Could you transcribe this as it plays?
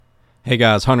Hey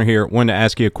guys, Hunter here. Wanted to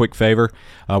ask you a quick favor.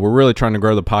 We're really trying to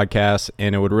grow the podcast,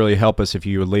 and it would really help us if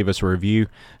you would leave us a review.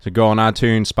 So go on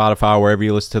iTunes, Spotify, wherever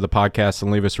you listen to the podcast,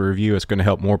 and leave us a review. It's going to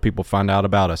help more people find out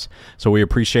about us. So we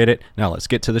appreciate it. Now let's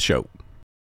get to the show.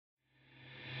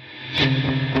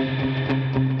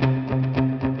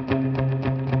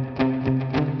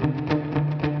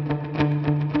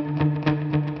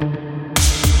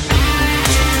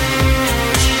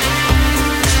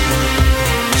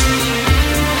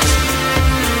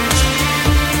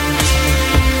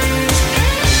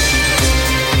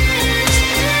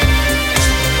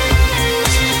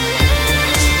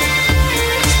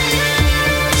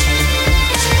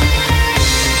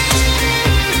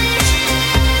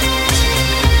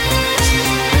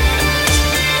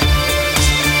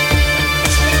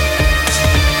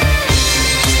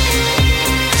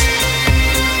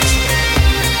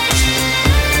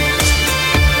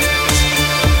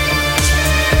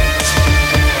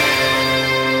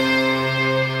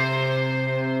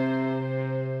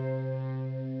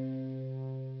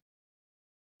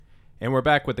 And we're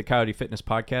back with the Coyote Fitness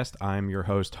Podcast. I'm your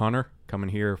host, Hunter, coming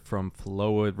here from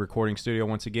Flowwood Recording Studio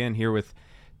once again, here with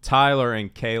Tyler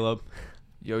and Caleb.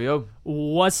 Yo, yo.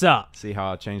 What's up? See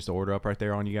how I changed the order up right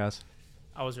there on you guys?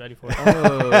 I was ready for it.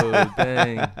 Oh,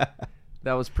 dang.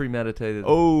 That was premeditated.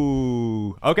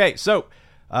 Oh, okay. So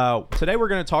today we're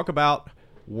going to talk about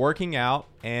working out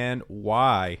and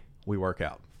why we work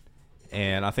out.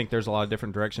 And I think there's a lot of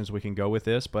different directions we can go with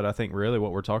this, but I think really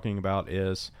what we're talking about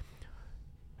is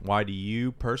why do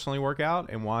you personally work out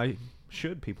and why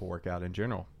should people work out in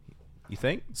general? You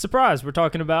think? Surprise, we're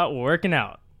talking about working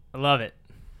out. I love it.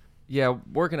 Yeah,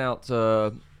 working out's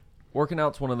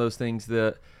one of those things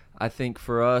that I think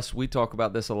for us, we talk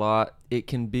about this a lot. It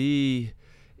can be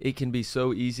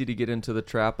so easy to get into the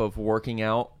trap of working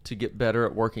out to get better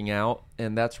at working out,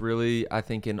 and that's really, I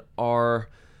think, in our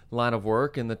line of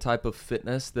work and the type of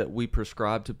fitness that we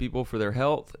prescribe to people for their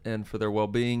health and for their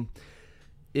well-being.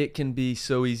 It can be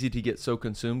so easy to get so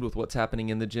consumed with what's happening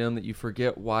in the gym that you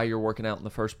forget why you're working out in the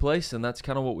first place, and that's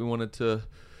kind of what we wanted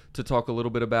to talk a little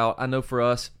bit about. I know for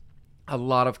us, a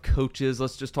lot of coaches,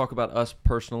 let's just talk about us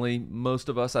personally. Most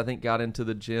of us, I think, got into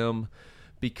the gym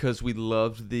because we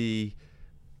loved the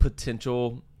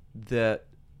potential that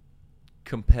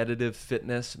competitive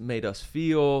fitness made us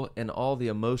feel and all the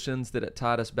emotions that it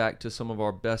tied us back to some of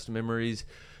our best memories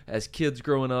as kids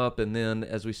growing up, and then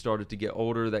as we started to get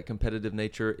older, that competitive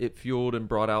nature, it fueled and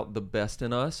brought out the best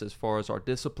in us as far as our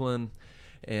discipline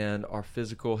and our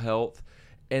physical health.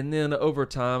 And then over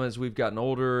time, as we've gotten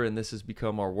older and this has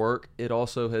become our work, it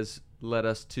also has led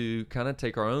us to kind of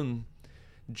take our own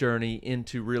journey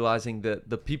into realizing that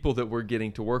the people that we're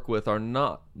getting to work with are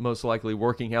not most likely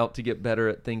working out to get better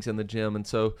at things in the gym. And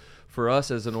so for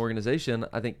us as an organization,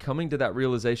 I think coming to that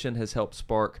realization has helped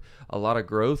spark a lot of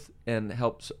growth and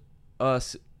helps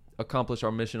us accomplish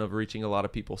our mission of reaching a lot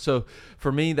of people. So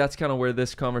for me, that's kind of where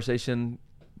this conversation,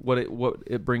 what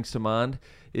it brings to mind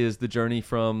is the journey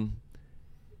from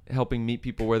helping meet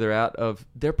people where they're at, of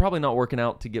they're probably not working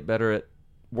out to get better at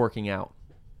working out.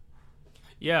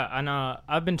 Yeah, and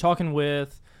I've been talking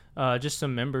with just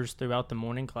some members throughout the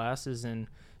morning classes and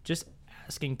just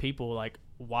asking people, like,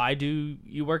 why do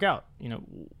you work out? You know,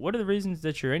 what are the reasons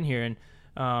that you're in here? And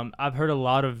I've heard a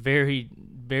lot of very,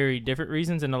 very different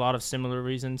reasons and a lot of similar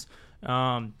reasons.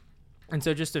 And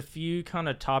so just a few kind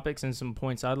of topics and some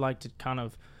points I'd like to kind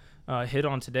of hit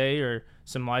on today, or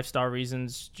some lifestyle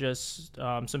reasons. Just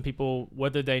some people,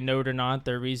 whether they know it or not,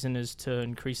 their reason is to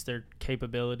increase their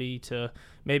capability to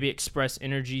maybe express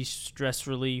energy, stress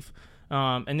relief,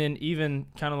 and then even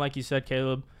kind of like you said,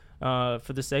 Caleb,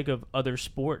 for the sake of other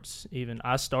sports. Even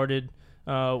I started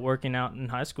working out in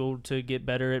high school to get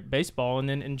better at baseball, and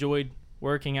then enjoyed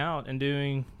working out and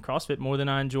doing CrossFit more than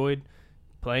I enjoyed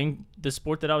playing the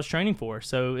sport that I was training for.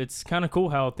 So it's kind of cool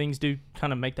how things do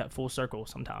kind of make that full circle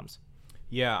sometimes.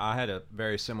 Yeah, I had a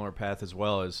very similar path as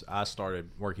well. As I started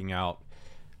working out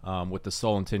with the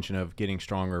sole intention of getting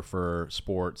stronger for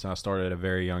sports. And I started at a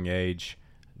very young age,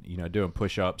 you know, doing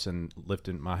push-ups and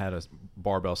lifting. I had a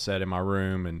barbell set in my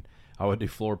room, and I would do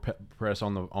floor press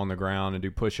on the ground and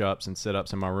do push-ups and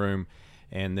sit-ups in my room.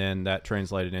 And then that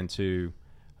translated into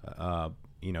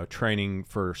training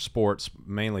for sports,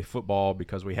 mainly football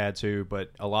because we had to,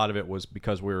 but a lot of it was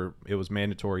because it was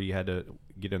mandatory. You had to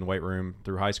get in the weight room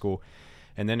through high school.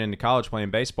 And then into college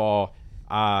playing baseball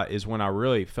is when I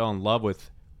really fell in love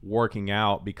with working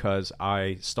out, because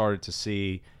I started to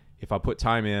see if I put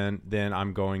time in, then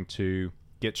I'm going to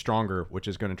get stronger, which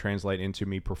is going to translate into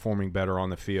me performing better on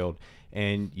the field.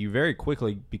 And you very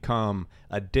quickly become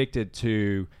addicted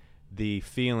to the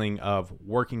feeling of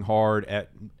working hard at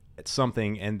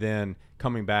something and then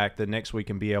coming back the next week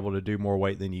and be able to do more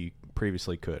weight than you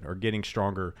previously could, or getting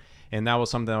stronger. And that was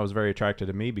something that was very attractive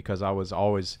to me because I was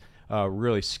always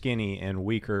really skinny and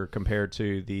weaker compared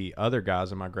to the other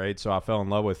guys in my grade. So I fell in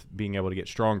love with being able to get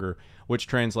stronger, which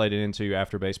translated into,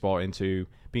 after baseball, into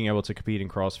being able to compete in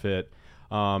CrossFit.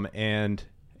 And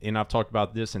I've talked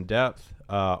about this in depth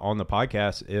on the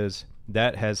podcast, is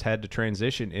that has had to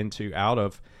transition into out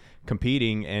of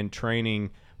competing and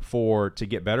training to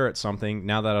get better at something.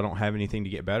 Now that I don't have anything to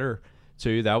get better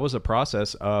to, that was a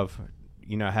process of,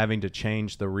 having to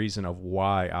change the reason of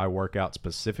why I work out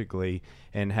specifically,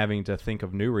 and having to think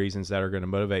of new reasons that are going to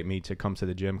motivate me to come to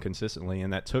the gym consistently.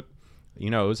 And that took, it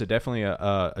was definitely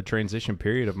a transition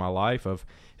period of my life, of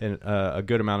a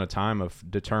good amount of time of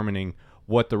determining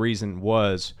what the reason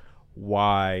was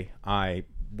why I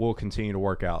will continue to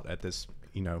work out at this,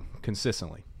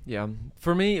 consistently. Yeah.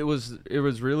 For me, it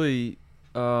was really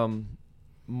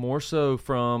more so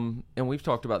from, and we've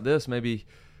talked about this, maybe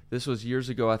this was years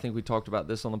ago, I think we talked about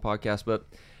this on the podcast, but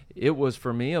it was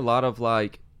for me a lot of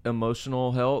like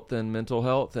emotional health and mental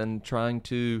health, and trying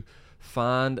to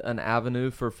find an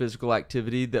avenue for physical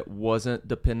activity that wasn't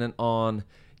dependent on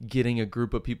getting a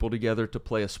group of people together to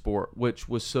play a sport, which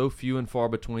was so few and far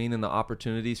between, and the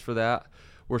opportunities for that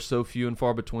were so few and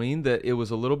far between, that it was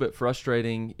a little bit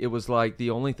frustrating. It was like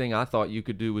the only thing I thought you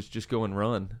could do was just go and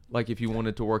run. Like if you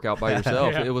wanted to work out by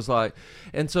yourself, Yeah. It was like,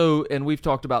 and we've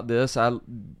talked about this. I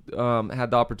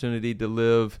had the opportunity to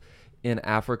live in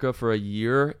Africa for a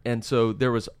year. And so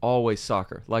there was always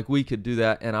soccer. Like we could do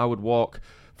that. And I would walk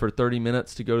for 30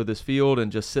 minutes to go to this field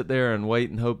and just sit there and wait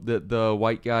and hope that the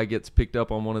white guy gets picked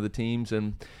up on one of the teams.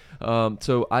 And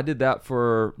so I did that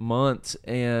for months,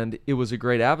 and it was a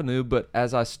great avenue. But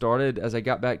as I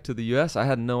got back to the U.S., I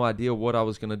had no idea what I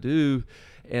was going to do.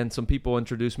 And some people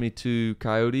introduced me to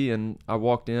Coyote, and I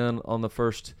walked in on the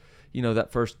first,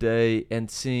 that first day,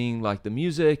 and seeing like the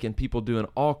music and people doing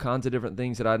all kinds of different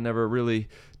things that I'd never really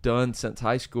done since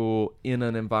high school, in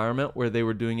an environment where they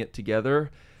were doing it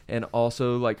together. And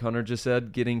also, like Hunter just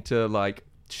said, getting to like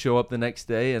show up the next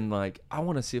day and like, I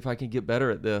want to see if I can get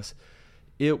better at this.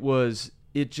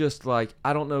 It just like,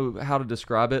 I don't know how to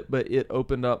describe it, but it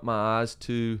opened up my eyes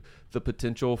to the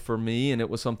potential for me. And it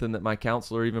was something that my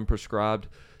counselor even prescribed,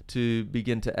 to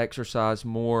begin to exercise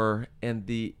more, and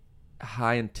the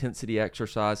high intensity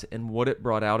exercise, and what it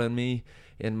brought out in me,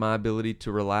 and my ability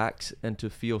to relax and to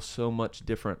feel so much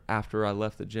different after I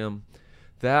left the gym.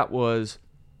 That was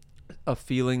a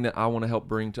feeling that I want to help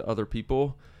bring to other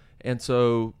people. And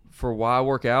so for why I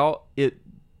work out, it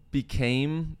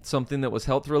became something that was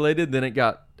health related. Then it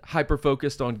got hyper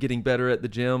focused on getting better at the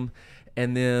gym.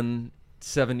 And then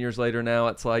 7 years later now,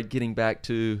 it's like getting back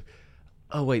to,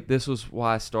 oh wait, this was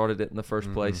why I started it in the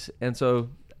first place. And so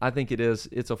I think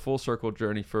it's a full circle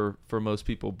journey for most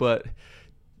people, but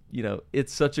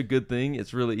it's such a good thing.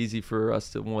 It's really easy for us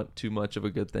to want too much of a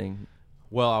good thing.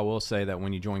 Well, I will say that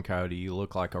when you join Coyote, you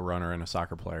look like a runner and a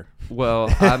soccer player.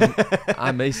 Well,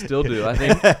 I may still do. I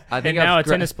think And now a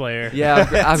tennis player. Yeah,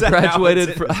 I've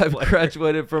graduated. I've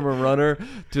Graduated from a runner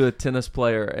to a tennis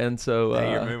player, and so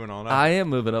Hey, you're moving on up. I am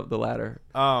moving up the ladder.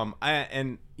 I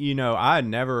had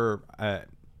never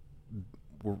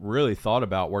really thought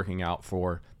about working out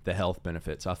for the health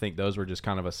benefits. I think those were just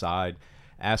kind of a side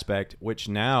aspect, which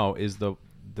now is the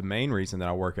main reason that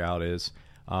I work out is.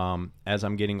 As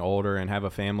I'm getting older and have a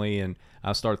family, and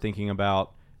I start thinking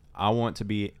about, I want to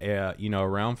be,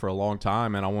 around for a long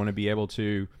time, and I want to be able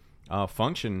to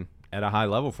function at a high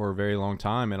level for a very long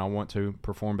time, and I want to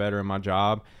perform better in my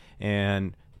job.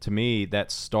 And to me,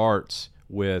 that starts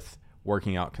with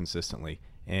working out consistently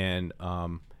and,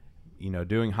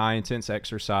 doing high intense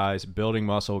exercise, building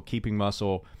muscle, keeping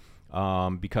muscle,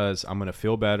 because I'm going to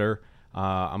feel better.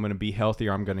 I'm going to be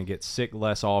healthier. I'm going to get sick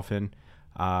less often.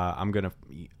 I'm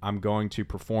going to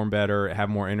perform better, have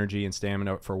more energy and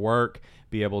stamina for work,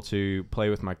 be able to play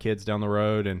with my kids down the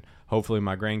road, and hopefully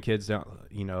my grandkids down,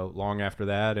 long after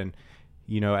that. And,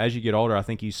 as you get older, I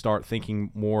think you start thinking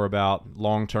more about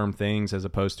long-term things, as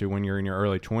opposed to when you're in your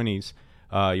early 20s,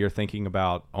 you're thinking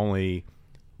about only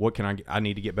what can I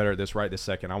need to get better at this right this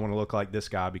second. I want to look like this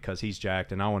guy because he's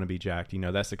jacked and I want to be jacked.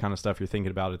 That's the kind of stuff you're thinking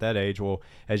about at that age. Well,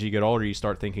 as you get older, you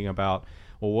start thinking about,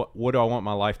 well, what do I want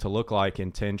my life to look like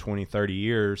in 10, 20, 30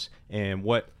 years? And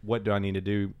what do I need to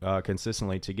do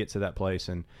consistently to get to that place?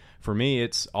 And for me,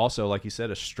 it's also, like you said,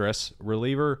 a stress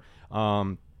reliever.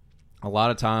 A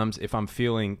lot of times if I'm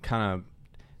feeling kind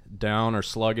of down or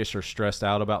sluggish or stressed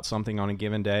out about something on a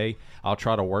given day, I'll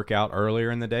try to work out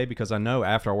earlier in the day, because I know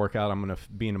after I work out, I'm going to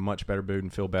be in a much better mood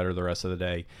and feel better the rest of the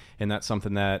day. And that's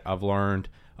something that I've learned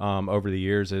over the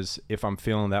years, is if I'm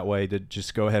feeling that way, to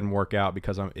just go ahead and work out,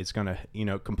 because it's going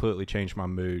to, completely change my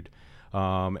mood.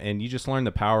 And you just learn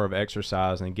the power of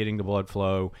exercise and getting the blood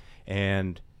flow,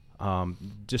 and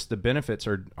just the benefits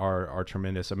are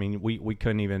tremendous. I mean, we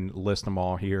couldn't even list them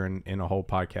all here in a whole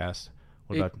podcast.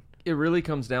 It really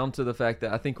comes down to the fact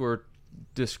that I think we're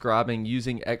describing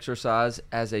using exercise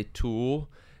as a tool,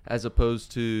 as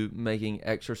opposed to making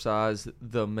exercise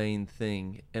the main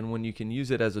thing. And when you can use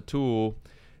it as a tool,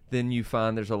 then you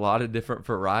find there's a lot of different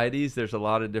varieties. There's a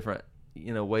lot of different,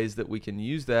 ways that we can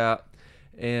use that.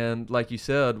 And like you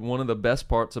said, one of the best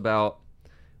parts about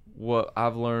what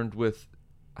I've learned with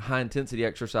high intensity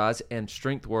exercise and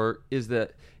strength work is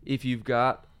that if you've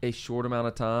got a short amount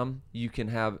of time, you can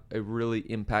have a really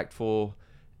impactful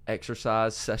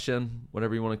exercise session,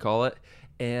 whatever you want to call it,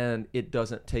 and it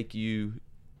doesn't take you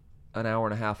an hour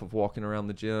and a half of walking around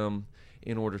the gym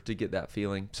in order to get that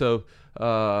feeling. So,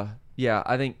 I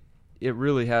think it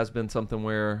really has been something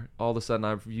where all of a sudden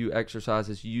I view exercise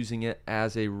as using it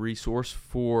as a resource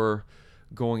for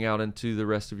going out into the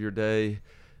rest of your day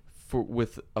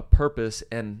with a purpose,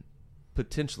 and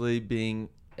potentially being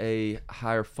a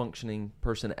higher functioning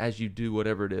person as you do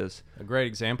whatever it is. A great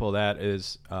example of that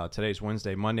is today's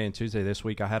Wednesday, Monday and Tuesday this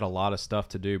week. I had a lot of stuff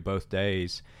to do both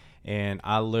days, and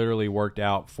I literally worked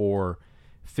out for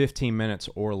 15 minutes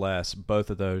or less both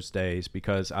of those days,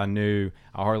 because I knew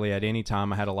I hardly had any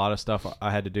time. I had a lot of stuff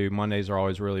I had to do. Mondays are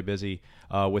always really busy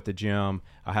with the gym.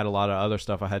 I had a lot of other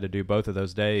stuff I had to do both of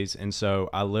those days, and so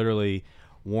I literally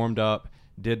warmed up,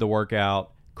 did the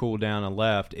workout, cooled down, and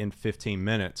left in 15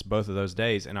 minutes both of those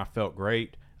days, and I felt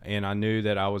great, and I knew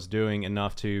that I was doing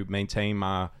enough to maintain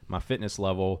my fitness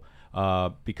level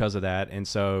because of that. And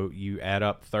so you add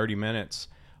up 30 minutes.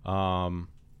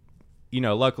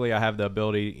 Luckily I have the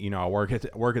ability, I work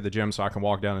at the gym, so I can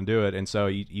walk down and do it, and so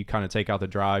you kind of take out the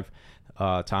drive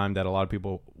time that a lot of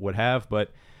people would have.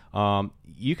 But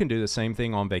you can do the same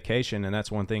thing on vacation, and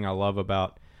that's one thing I love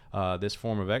about this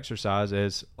form of exercise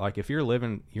is, like, if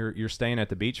you're staying at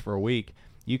the beach for a week,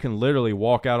 you can literally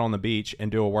walk out on the beach and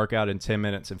do a workout in 10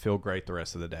 minutes and feel great the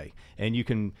rest of the day. And you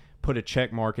can put a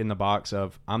check mark in the box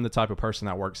of, I'm the type of person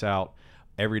that works out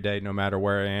every day, no matter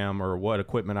where I am or what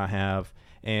equipment I have.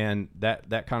 And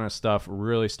that kind of stuff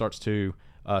really starts to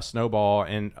snowball,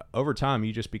 and over time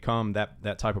you just become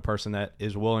that type of person that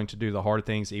is willing to do the hard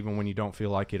things even when you don't feel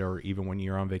like it, or even when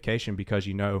you're on vacation, because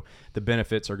the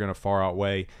benefits are going to far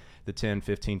outweigh the 10,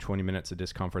 15, 20 minutes of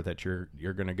discomfort that you're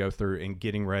going to go through in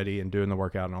getting ready and doing the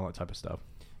workout and all that type of stuff.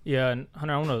 Yeah, and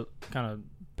Hunter, I want to kind of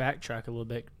backtrack a little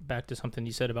bit back to something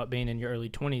you said about being in your early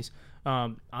 20s.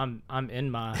 I'm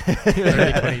in my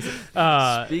early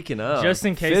 20s. Speaking of, just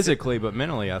in case physically, but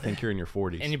mentally, I think you're in your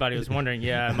 40s. Anybody was wondering,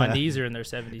 yeah, my knees are in their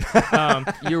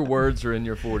 70s. Your words are in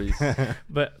your 40s.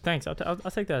 But thanks, I'll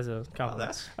take that as a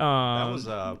compliment. That was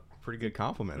a pretty good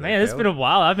compliment. Man, it's been a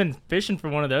while. I've been fishing for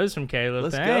one of those from Caleb.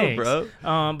 Let's Thanks. go,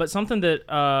 bro. But something that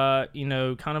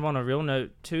kind of on a real note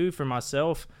too for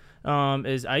myself.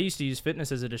 Is I used to use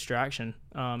fitness as a distraction.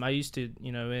 I used to,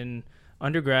 in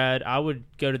undergrad, I would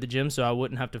go to the gym so I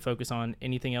wouldn't have to focus on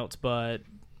anything else but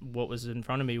what was in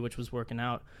front of me, which was working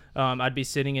out. I'd be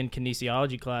sitting in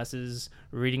kinesiology classes,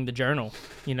 reading the journal.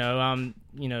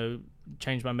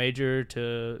 Changed my major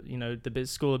to, the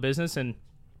School of Business, and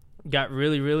got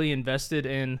really, really invested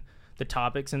in the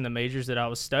topics and the majors that I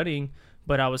was studying.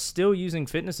 But I was still using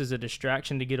fitness as a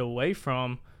distraction to get away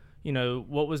from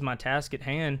what was my task at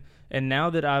hand. And now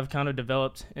that I've kind of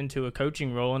developed into a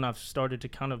coaching role, and I've started to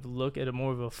kind of look at a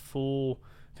more of a full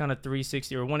kind of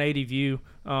 360 or 180 view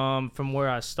from where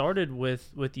I started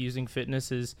with using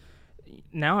fitness, is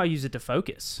now I use it to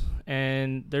focus.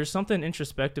 And there's something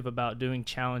introspective about doing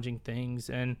challenging things.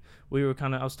 And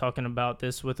I was talking about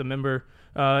this with a member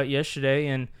yesterday,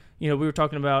 and we were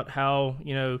talking about how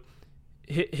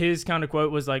his kind of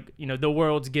quote was like, the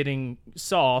world's getting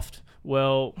soft.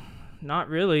 Well, not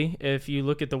really. If you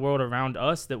look at the world around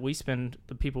us the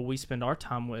people we spend our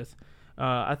time with,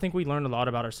 I think we learn a lot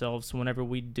about ourselves whenever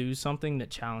we do something that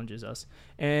challenges us.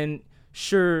 And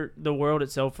sure, the world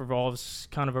itself revolves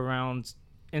kind of around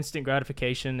instant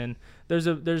gratification, and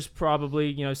there's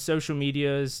probably, social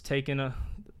media is taking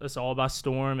us all by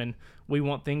storm, and we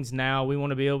want things now. We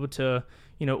want to be able to,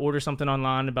 order something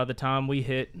online, and by the time we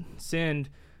hit send,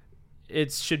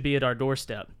 it should be at our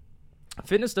doorstep.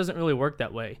 Fitness doesn't really work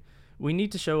that way. We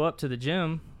need to show up to the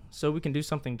gym so we can do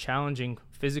something challenging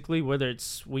physically, whether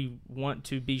it's we want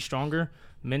to be stronger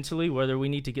mentally, whether we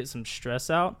need to get some stress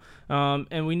out,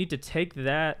 and we need to take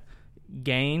that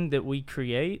gain that we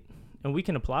create and we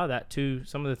can apply that to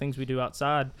some of the things we do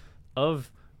outside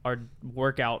of our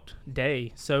workout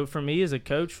day. So for me as a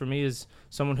coach, for me as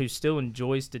someone who still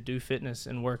enjoys to do fitness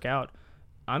and work out,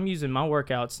 I'm using my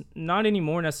workouts not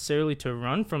anymore necessarily to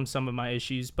run from some of my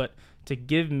issues, but to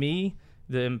give me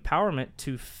the empowerment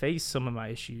to face some of my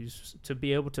issues, to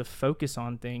be able to focus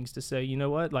on things, to say, you know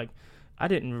what, like, I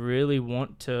didn't really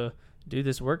want to do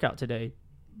this workout today,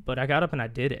 but I got up and I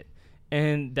did it.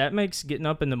 And that makes getting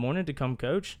up in the morning to come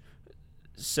coach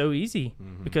so easy,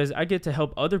 because I get to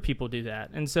help other people do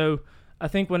that. And so I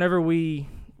think whenever we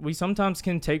sometimes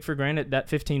can take for granted that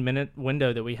 15-minute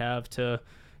window that we have to,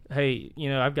 hey, you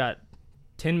know, I've got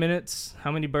 10 minutes.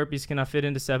 How many burpees can I fit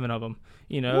into 7 of them?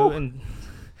 You know, Woo. And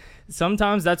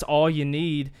sometimes that's all you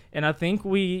need. And I think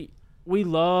we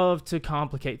love to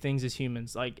complicate things as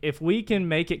humans. Like, if we can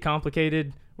make it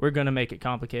complicated, we're going to make it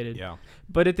complicated. Yeah.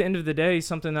 But at the end of the day,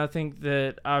 something I think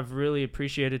that I've really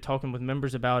appreciated talking with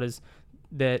members about is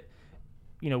that,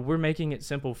 you know, we're making it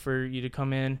simple for you to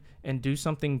come in and do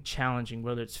something challenging,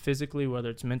 whether it's physically, whether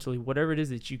it's mentally, whatever it is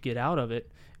that you get out of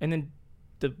it. And then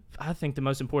I think the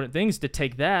most important thing is to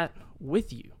take that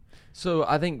with you. So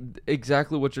I think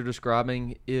exactly what you're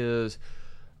describing is,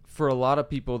 for a lot of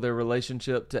people, their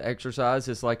relationship to exercise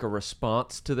is like a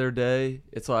response to their day.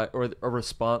 It's like, or a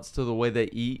response to the way they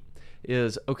eat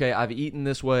is, okay, I've eaten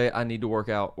this way, I need to work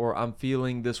out, or I'm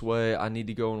feeling this way, I need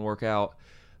to go and work out.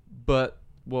 But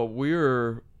what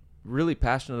we're really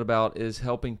passionate about is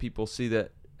helping people see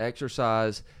that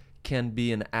exercise can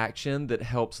be an action that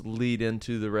helps lead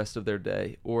into the rest of their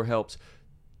day, or helps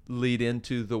lead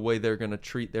into the way they're going to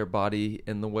treat their body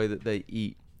and the way that they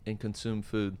eat and consume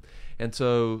food. And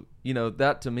so, you know,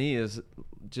 that to me is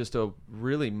just a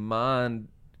really kind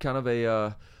of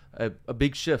a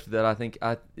big shift that I think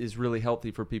is really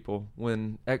healthy for people.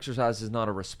 When exercise is not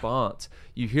a response,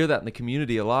 you hear that in the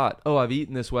community a lot. Oh, I've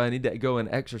eaten this way, I need to go and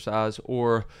exercise.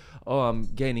 Or, oh, I'm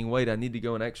gaining weight, I need to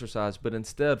go and exercise. But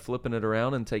instead, flipping it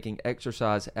around and taking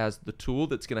exercise as the tool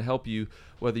that's going to help you,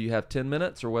 whether you have 10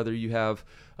 minutes or whether you have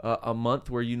a month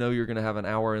where you know you're going to have an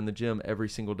hour in the gym every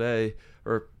single day,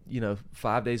 or, you know,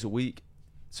 5 days a week.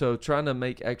 So trying to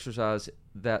make exercise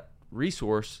that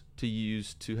resource to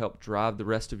use to help drive the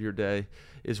rest of your day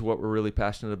is what we're really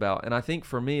passionate about. And I think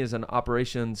for me as an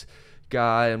operations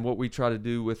guy, and what we try to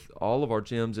do with all of our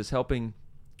gyms is helping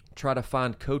try to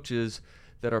find coaches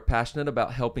that are passionate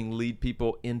about helping lead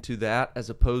people into that, as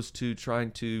opposed to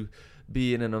trying to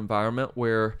be in an environment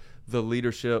where the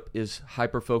leadership is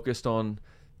hyper focused on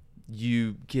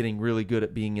you getting really good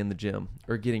at being in the gym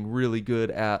or getting really good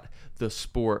at the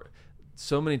sport.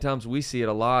 So many times we see it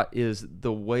a lot is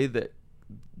the way that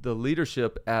the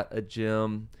leadership at a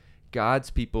gym guides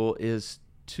people is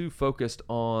too focused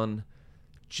on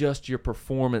just your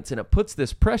performance, and it puts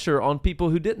this pressure on people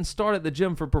who didn't start at the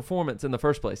gym for performance in the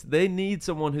first place. They need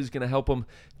someone who's going to help them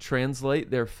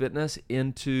translate their fitness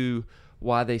into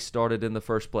why they started in the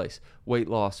first place. Weight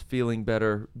loss, feeling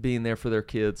better, being there for their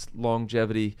kids,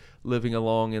 longevity, living a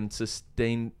long and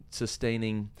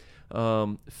sustaining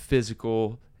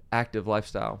physical active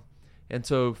lifestyle. And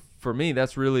so for me,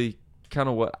 that's really kind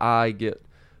of what I get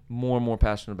more and more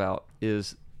passionate about,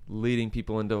 is leading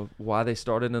people into why they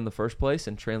started in the first place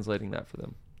and translating that for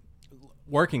them.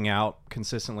 Working out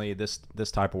consistently, this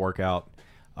type of workout,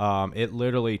 it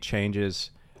literally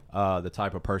changes the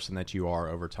type of person that you are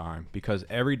over time, because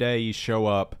every day you show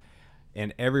up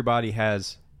and everybody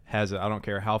has it. I don't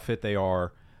care how fit they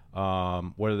are,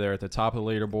 whether they're at the top of the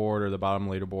leaderboard or the bottom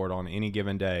leaderboard on any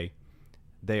given day.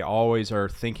 They always are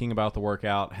thinking about the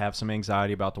workout, have some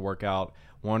anxiety about the workout,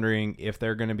 wondering if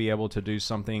they're going to be able to do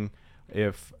something,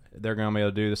 if they're going to be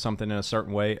able to do something in a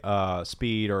certain way,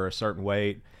 speed or a certain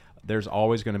weight. There's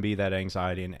always going to be that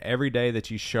anxiety. And every day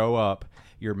that you show up,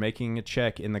 you're making a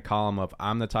check in the column of,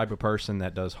 I'm the type of person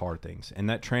that does hard things. And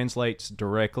that translates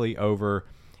directly over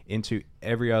into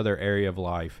every other area of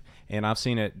life. And I've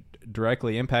seen it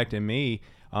directly impacting me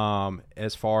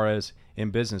as far as in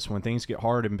business. When things get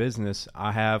hard in business,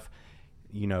 I have,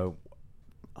 you know,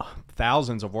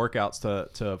 thousands of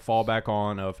workouts to fall back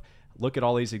on, of look at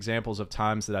all these examples of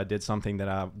times that I did something that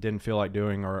I didn't feel like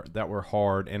doing or that were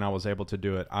hard, and I was able to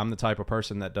do it. I'm the type of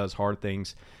person that does hard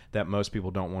things that most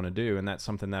people don't want to do, and that's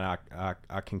something that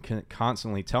I can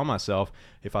constantly tell myself.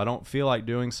 If I don't feel like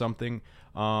doing something,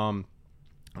 I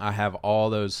have all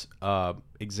those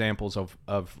examples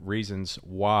of reasons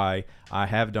why I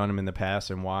have done them in the past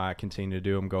and why I continue to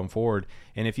do them going forward.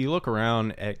 And if you look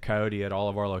around at Coyote, at all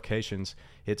of our locations,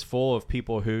 it's full of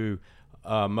people who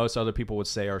most other people would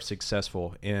say are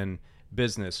successful in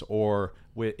business or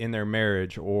in their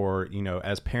marriage, or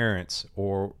as parents,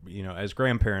 or as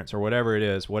grandparents, or whatever it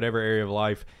is, whatever area of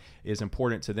life is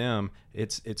important to them,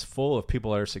 it's full of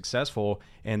people that are successful.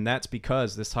 And that's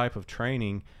because this type of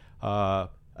training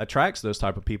attracts those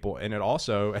type of people. And it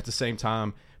also, at the same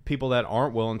time, people that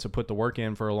aren't willing to put the work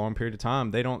in for a long period of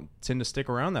time, they don't tend to stick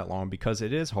around that long, because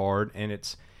it is hard, and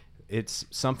it's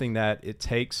something that it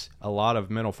takes a lot of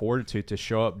mental fortitude to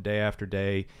show up day after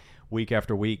day, week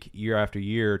after week, year after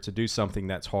year, to do something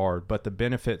that's hard. But the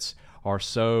benefits are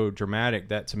so dramatic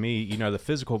that, to me, the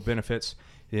physical benefits,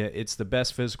 it's the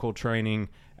best physical training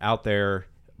out there,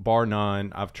 bar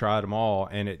none. I've tried them all,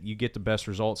 and you get the best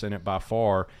results in it by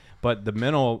far. But the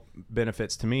mental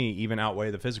benefits, to me, even outweigh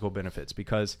the physical benefits,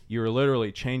 because you're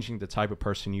literally changing the type of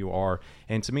person you are.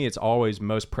 And to me, it's always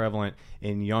most prevalent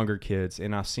in younger kids.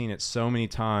 And I've seen it so many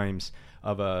times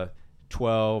of a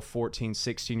 12, 14,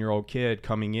 16-year-old kid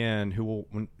coming in who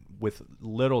will, with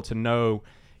little to no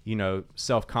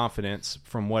self-confidence,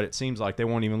 from what it seems like. They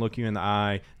won't even look you in the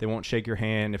eye. They won't shake your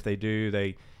hand. If they do,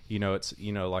 they, it's,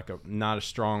 like not a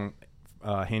strong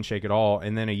handshake at all.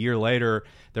 And then a year later,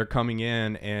 they're coming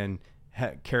in and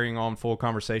carrying on full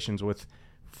conversations with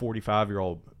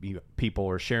 45-year-old people,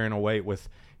 or sharing a weight with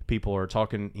people, or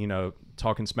talking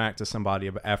smack to somebody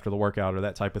after the workout, or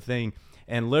that type of thing.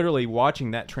 And literally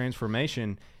watching that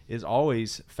transformation is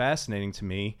always fascinating to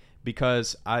me,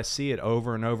 because I see it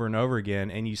over and over and over again.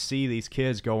 And you see these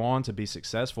kids go on to be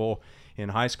successful in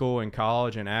high school and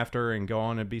college and after, and go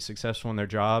on and be successful in their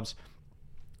jobs.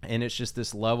 And it's just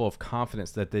this level of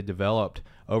confidence that they developed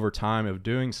over time of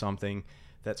doing something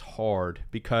that's hard.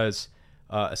 Because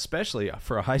especially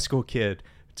for a high school kid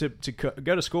to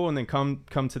go to school and then come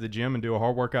to the gym and do a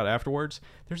hard workout afterwards,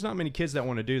 there's not many kids that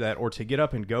want to do that. Or to get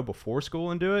up and go before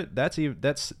school and do it, that's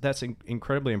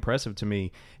incredibly impressive to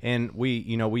me. And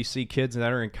we see kids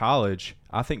that are in college.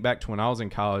 I think back to when I was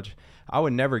in college, I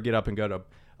would never get up and go to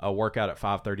a workout at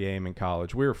 5:30 a.m. in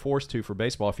college. We were forced to for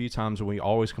baseball a few times, and we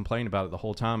always complained about it the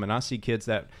whole time. And I see kids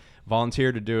that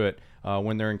volunteer to do it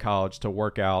when they're in college, to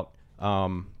work out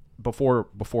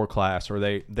before class,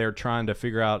 or they're trying to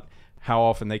figure out how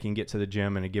often they can get to the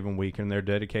gym in a given week, and they're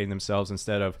dedicating themselves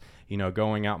instead of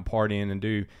going out and partying and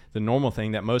do the normal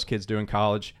thing that most kids do in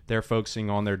college. They're focusing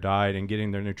on their diet and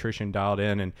getting their nutrition dialed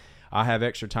in. And I have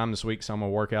extra time this week, so I'm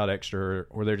gonna work out extra,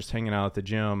 or they're just hanging out at the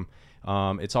gym.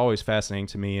 It's always fascinating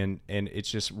to me, and it's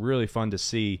just really fun to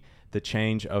see the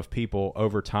change of people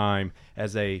over time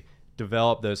as they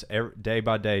develop those day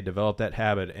by day, develop that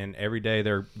habit, and every day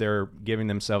they're giving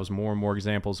themselves more and more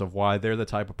examples of why they're the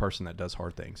type of person that does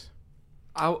hard things.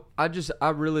 I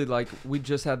really like, we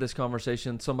just had this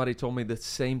conversation. Somebody told me the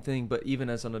same thing, but even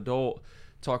as an adult,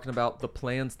 talking about the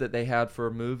plans that they had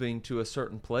for moving to a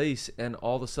certain place, and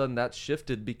all of a sudden that's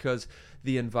shifted because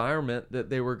the environment that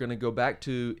they were going to go back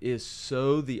to is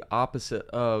so the opposite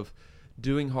of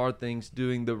doing hard things,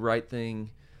 doing the right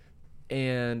thing.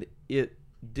 And it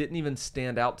didn't even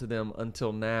stand out to them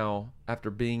until now, after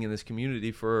being in this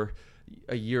community for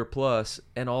a year plus.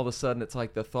 And all of a sudden it's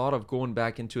like the thought of going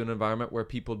back into an environment where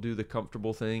people do the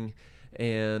comfortable thing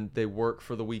and they work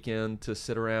for the weekend to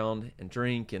sit around and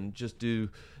drink and just do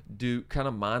kind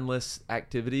of mindless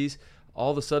activities.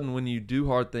 All of a sudden, when you do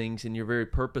hard things and you're very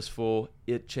purposeful,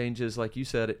 it changes, like you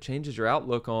said, it changes your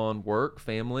outlook on work,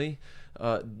 family,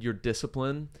 your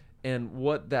discipline, and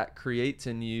what that creates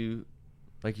in you,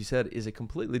 like you said, is a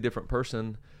completely different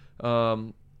person.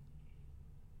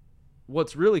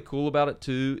 What's really cool about it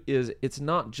too is it's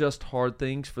not just hard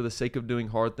things for the sake of doing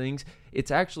hard things.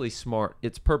 It's actually smart.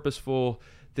 It's purposeful.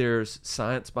 There's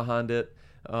science behind it.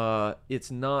 It's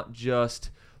not just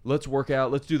let's work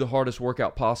out, let's do the hardest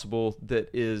workout possible that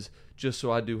is just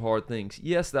so I do hard things.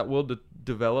 Yes, that will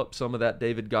develop some of that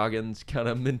David Goggins kind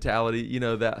of mentality,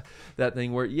 that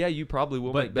thing where, yeah, you probably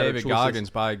will make better choices. But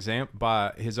David Goggins,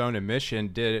 by his own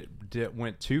admission,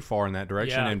 went too far in that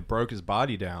direction and broke his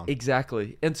body down.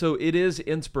 Exactly. And so it is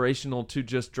inspirational to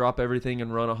just drop everything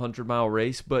and run a 100-mile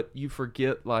race, but you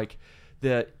forget like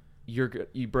that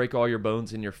you break all your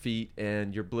bones in your feet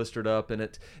and you're blistered up, and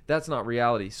that's not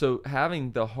reality. So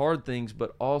having the hard things,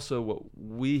 but also what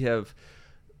we have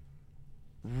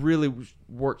really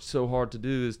worked so hard to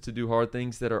do is to do hard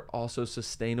things that are also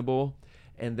sustainable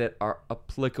and that are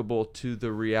applicable to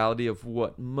the reality of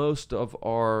what most of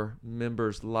our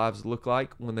members' lives look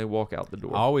like when they walk out the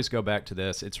door. I always go back to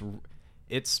this.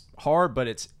 It's hard, but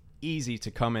it's easy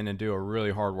to come in and do a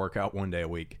really hard workout one day a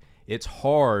week. It's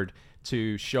hard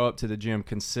to show up to the gym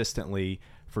consistently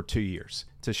for 2 years.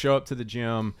 To show up to the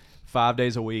gym 5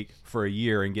 days a week for a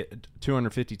year and get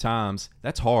 250 times,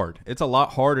 that's hard. It's a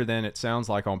lot harder than it sounds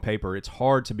like on paper. It's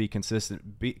hard to be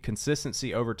consistent.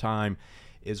 Consistency over time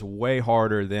is way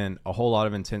harder than a whole lot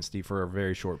of intensity for a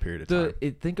very short period of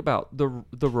time. Think about the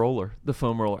roller, the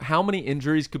foam roller. How many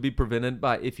injuries could be prevented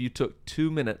by if you took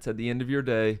 2 minutes at the end of your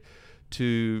day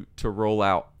to roll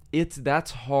out?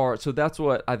 That's hard. So that's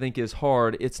what I think is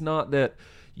hard. It's not that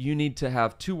you need to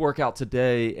have 2 workouts a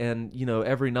day and,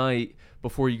 every night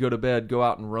before you go to bed, go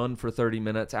out and run for 30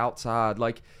 minutes outside.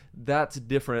 Like, that's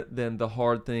different than the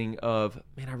hard thing of,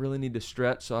 man, I really need to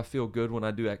stretch so I feel good when I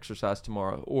do exercise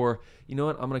tomorrow. Or, you know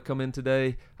what, I'm going to come in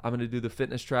today, I'm going to do the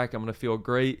fitness track, I'm going to feel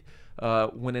great.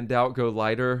 When in doubt, go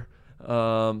lighter.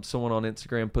 Someone on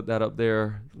Instagram put that up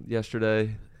there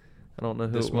yesterday. I don't know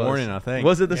who this it was. morning, I think.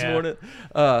 Was it this morning?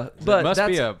 But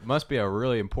it must be a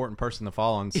really important person to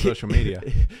follow on social media.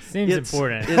 Seems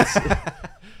important.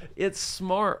 It's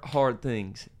smart hard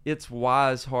things. It's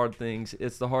wise hard things.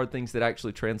 It's the hard things that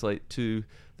actually translate to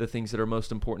the things that are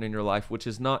most important in your life, which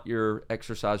is not your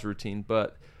exercise routine,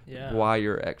 but why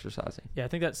you're exercising. Yeah, I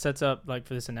think that sets up, like,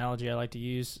 for this analogy I like to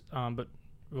use. But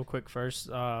real quick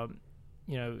first, at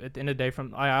the end of the day,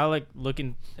 I like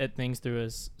looking at things through a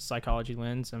psychology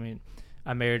lens. I mean,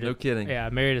 I married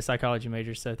a psychology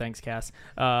major, so thanks, Cass,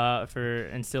 for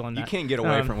instilling that. You can't get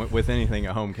away from with anything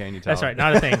at home, can you, Tyler? That's right,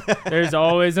 not a thing. There's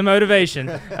always a motivation.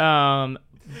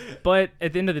 But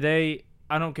at the end of the day,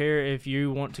 I don't care if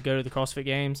you want to go to the CrossFit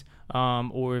Games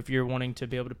or if you're wanting to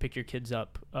be able to pick your kids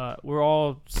up. We're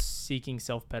all seeking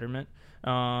self-betterment.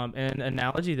 And an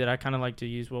analogy that I kind of like to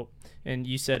use, and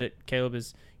you said it, Caleb,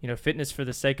 is, fitness for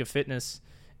the sake of fitness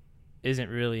isn't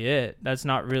really it. That's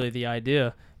not really the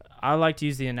idea. I like to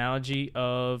use the analogy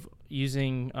of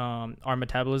using our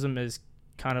metabolism as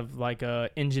kind of like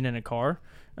a engine in a car.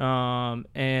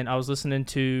 And I was listening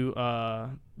to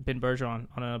Ben Bergeron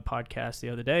on a podcast the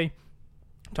other day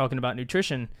talking about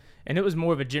nutrition, and it was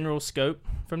more of a general scope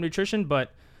from nutrition,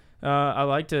 but I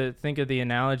like to think of the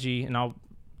analogy, and I'll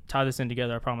tie this in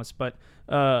together, I promise, but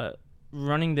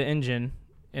running the engine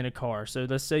in a car. So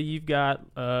let's say you've got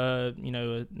a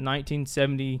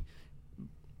 1970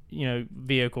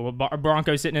 vehicle, a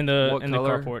Bronco sitting in the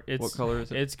carport. What color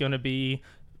is it? It's going to be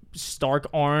stark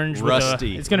orange.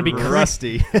 Rusty. It's going to be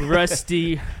rusty.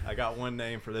 Rusty. I got one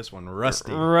name for this one.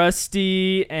 Rusty.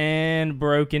 Rusty and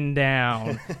broken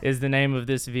down is the name of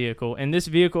this vehicle. And this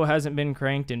vehicle hasn't been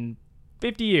cranked in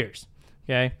 50 years.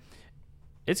 Okay.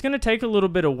 It's going to take a little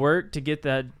bit of work to get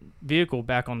that vehicle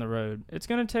back on the road. It's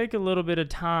going to take a little bit of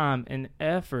time and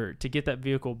effort to get that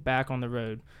vehicle back on the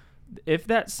road. If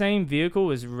that same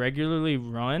vehicle is regularly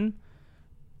run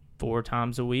 4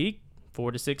 times a week,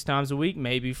 4 to 6 times a week,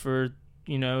 maybe for,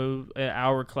 an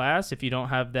hour class, if you don't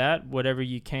have that, whatever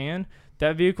you can,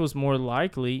 that vehicle is more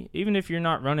likely, even if you're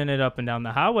not running it up and down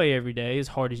the highway every day as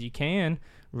hard as you can,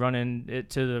 running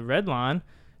it to the red line,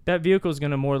 that vehicle is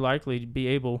going to more likely be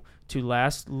able to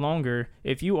last longer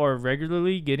if you are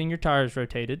regularly getting your tires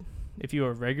rotated, if you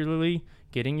are regularly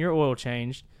getting your oil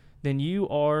changed, then you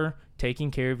are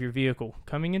taking care of your vehicle.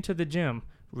 Coming into the gym,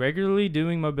 regularly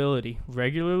doing mobility,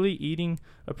 regularly eating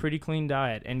a pretty clean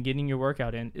diet, and getting your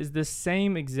workout in is the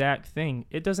same exact thing.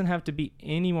 It doesn't have to be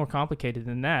any more complicated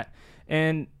than that.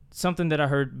 And something that I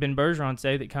heard Ben Bergeron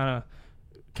say that kind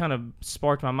of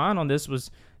sparked my mind on this was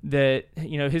that,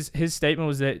 his statement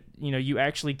was that, you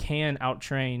actually can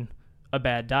out-train a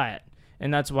bad diet.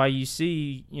 And that's why you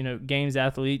see, games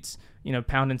athletes,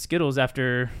 pounding Skittles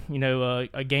after,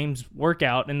 a games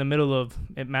workout in the middle of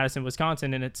Madison,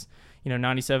 Wisconsin, and it's,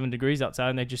 97 degrees outside,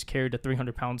 and they just carried a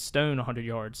 300-pound stone 100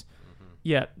 yards. Mm-hmm.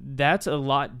 Yeah, that's a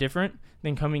lot different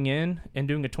than coming in and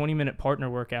doing a 20-minute partner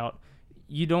workout.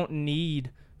 You don't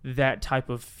need that type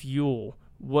of fuel.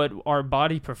 What our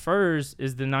body prefers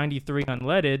is the 93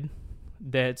 unleaded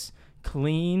that's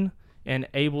clean and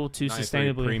able to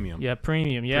sustainably premium. Yeah,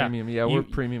 premium. Yeah, premium. Yeah, we're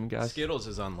premium guys. Skittles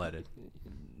is unleaded.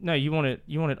 No, you want it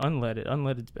unleaded.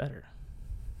 Unleaded's better.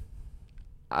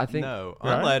 I think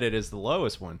unleaded is the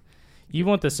lowest one. You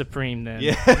want the Supreme then?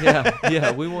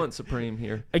 Yeah. We want Supreme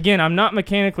here. Again, I'm not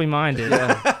mechanically minded.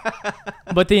 Yeah.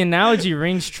 But the analogy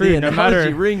rings true. The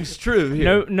analogy rings true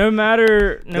here. No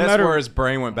matter. That's where his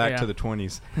brain went back to the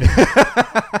 20s.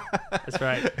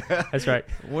 That's right.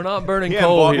 We're not burning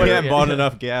coal here. We haven't bought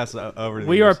enough gas over the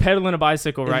We years. are pedaling a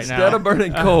bicycle right now. Instead of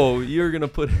burning coal, you're gonna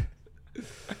put.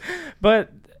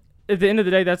 But at the end of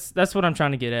the day, that's what I'm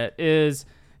trying to get at. Is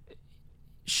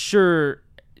sure,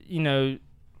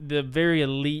 the very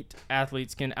elite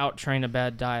athletes can out-train a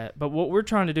bad diet. But what we're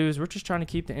trying to do is we're just trying to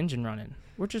keep the engine running.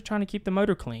 we're just trying to keep the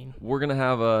motor clean. We're going to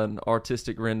have an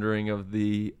artistic rendering of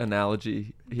the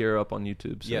analogy here up on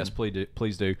YouTube. Yes,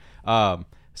 please do.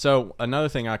 So another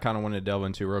thing I kind of wanted to delve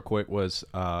into real quick was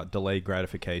delayed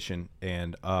gratification.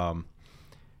 And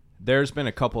there's been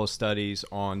a couple of studies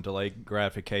on delayed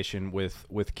gratification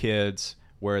with kids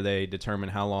where they determine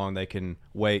how long they can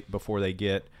wait before they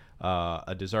get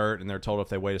a dessert, and they're told if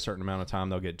they wait a certain amount of time,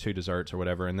 they'll get 2 desserts or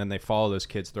whatever. And then they follow those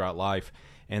kids throughout life.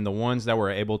 And the ones that were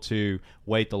able to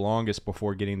wait the longest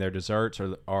before getting their desserts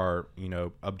are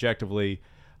objectively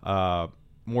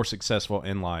more successful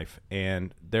in life.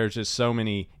 And there's just so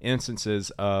many instances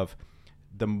of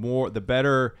the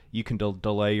better you can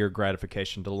delay your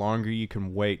gratification, the longer you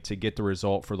can wait to get the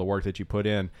result for the work that you put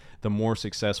in, the more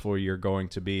successful you're going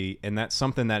to be. And that's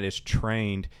something that is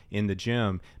trained in the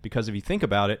gym, because if you think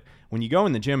about it, when you go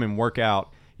in the gym and work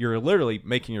out, you're literally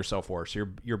making yourself worse.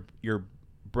 You're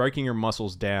breaking your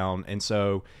muscles down, and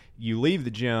so you leave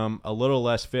the gym a little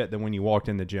less fit than when you walked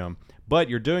in the gym. But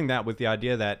you're doing that with the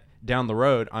idea that down the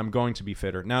road, I'm going to be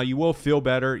fitter. Now, you will feel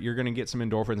better. You're going to get some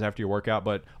endorphins after your workout,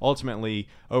 but ultimately,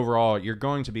 overall, you're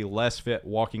going to be less fit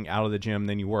walking out of the gym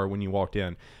than you were when you walked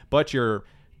in. But you're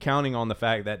counting on the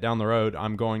fact that down the road,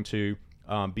 I'm going to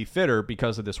be fitter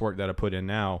because of this work that I put in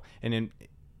now. And in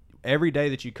every day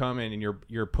that you come in and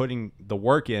you're putting the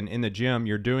work in the gym,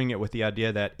 you're doing it with the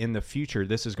idea that in the future,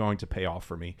 this is going to pay off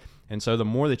for me. And so the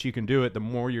more that you can do it, the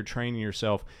more you're training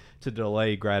yourself to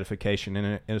delay gratification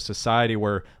in a society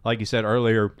where, like you said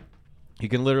earlier, you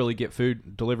can literally get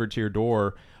food delivered to your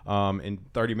door in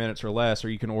 30 minutes or less, or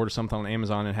you can order something on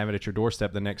Amazon and have it at your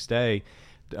doorstep the next day.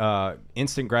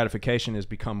 Instant gratification has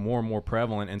become more and more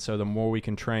prevalent, and so the more we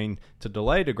can train to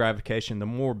delay the gratification, the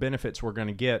more benefits we're going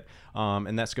to get,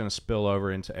 and that's going to spill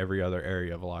over into every other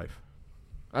area of life.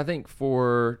 I think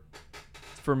for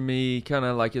me, kind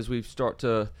of like as we start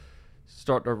to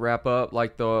wrap up,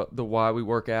 like the why we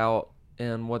work out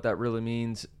and what that really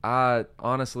means, I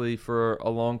honestly for a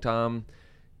long time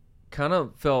kind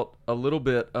of felt a little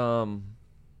bit I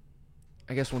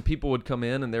guess when people would come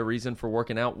in and their reason for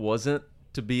working out wasn't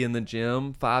to be in the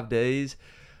gym 5 days,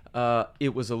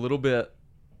 it was a little bit,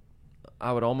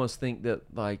 I would almost think that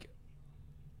like,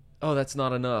 oh, that's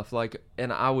not enough. Like,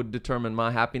 and I would determine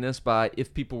my happiness by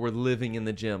if people were living in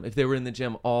the gym, if they were in the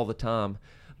gym all the time.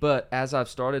 But as I've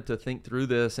started to think through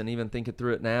this and even thinking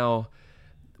through it now,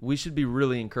 we should be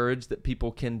really encouraged that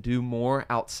people can do more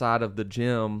outside of the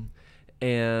gym.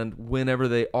 And whenever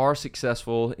they are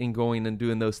successful in going and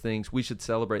doing those things, we should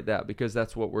celebrate that, because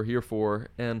that's what we're here for.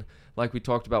 And like we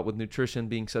talked about with nutrition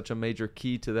being such a major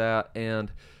key to that,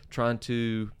 and trying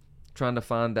to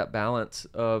find that balance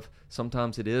of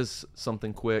sometimes it is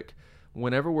something quick.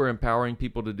 Whenever we're empowering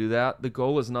people to do that, the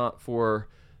goal is not for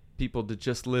people to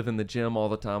just live in the gym all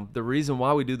the time. The reason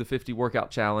why we do the 50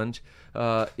 workout challenge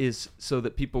is so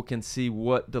that people can see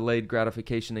what delayed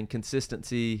gratification and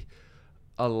consistency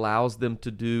allows them to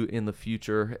do in the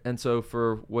future. And so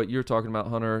for what you're talking about,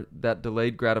 Hunter, that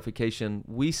delayed gratification,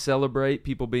 we celebrate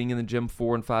people being in the gym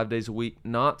 4 and 5 days a week,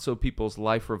 not so people's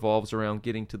life revolves around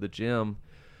getting to the gym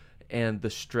and the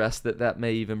stress that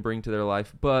may even bring to their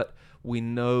life, but we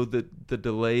know that the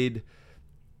delayed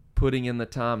putting in the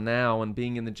time now and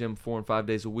being in the gym 4 and 5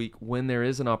 days a week, when there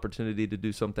is an opportunity to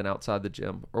do something outside the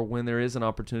gym, or when there is an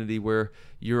opportunity where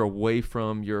you're away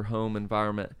from your home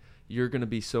environment, you're going to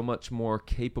be so much more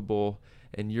capable,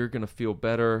 and you're going to feel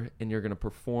better, and you're going to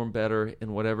perform better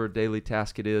in whatever daily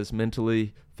task it is,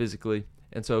 mentally, physically.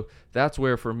 And so that's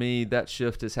where, for me, that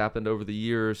shift has happened over the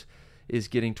years, is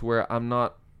getting to where I'm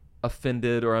not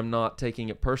offended or I'm not taking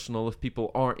it personal if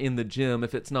people aren't in the gym,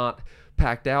 if it's not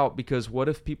packed out, because what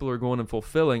if people are going and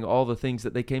fulfilling all the things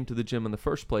that they came to the gym in the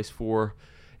first place for?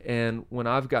 And when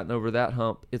I've gotten over that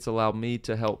hump, it's allowed me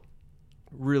to help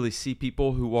really see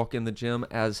people who walk in the gym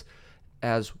as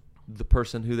the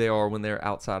person who they are when they're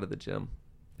outside of the gym,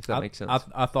 if that makes sense.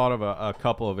 I thought of a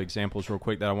couple of examples real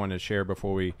quick that I wanted to share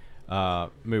before we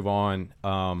move on.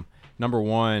 Number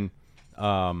one,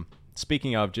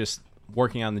 speaking of just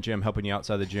working out in the gym, helping you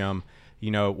outside the gym,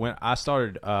 when I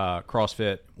started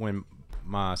CrossFit when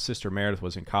my sister Meredith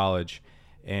was in college,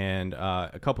 and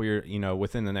a couple years,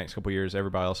 within the next couple of years,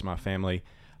 everybody else in my family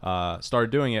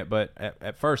started doing it. But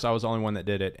at first, I was the only one that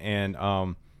did it, and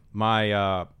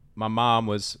my mom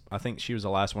was, I think she was the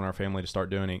last one in our family to start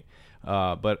doing it.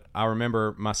 But I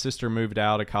remember my sister moved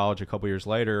out of college a couple years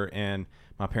later, and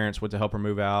my parents went to help her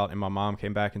move out, and my mom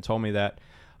came back and told me that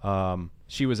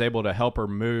she was able to help her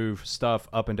move stuff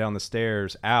up and down the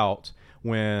stairs out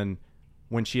when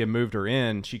she had moved her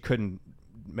in. She couldn't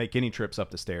make any trips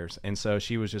up the stairs. And so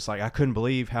she was just like, I couldn't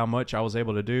believe how much I was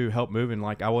able to do, help moving.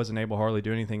 Like I wasn't able to hardly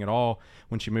do anything at all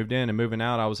when she moved in, and moving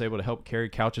out, I was able to help carry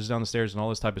couches down the stairs and all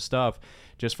this type of stuff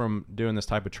just from doing this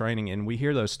type of training. And we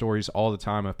hear those stories all the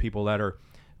time of people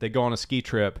they go on a ski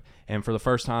trip, and for the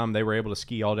first time they were able to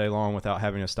ski all day long without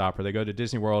having to stop, or they go to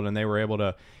Disney World and they were able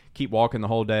to keep walking the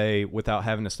whole day without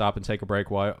having to stop and take a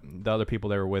break, while the other people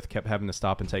they were with kept having to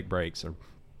stop and take breaks. Or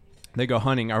they go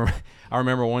hunting. I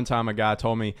remember one time a guy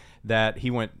told me that he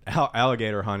went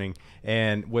alligator hunting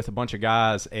and with a bunch of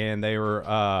guys, and they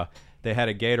had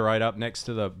a gator right up next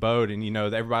to the boat, and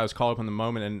everybody was caught up in the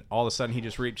moment, and all of a sudden he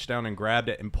just reached down and grabbed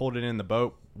it and pulled it in the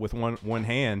boat with one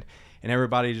hand, and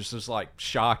everybody just was like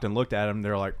shocked and looked at him.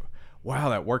 They're like, wow,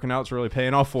 that working out's really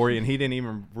paying off for you. And he didn't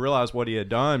even realize what he had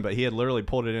done, but he had literally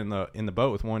pulled it in the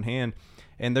boat with one hand.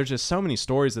 And there's just so many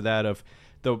stories of that, of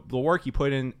the work you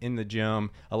put in the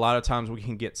gym. A lot of times we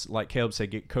can get, like Caleb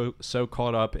said, so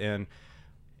caught up in,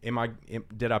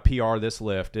 did I PR this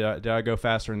lift? Did I go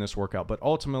faster in this workout? But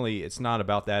ultimately, it's not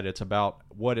about that. It's about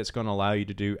what it's going to allow you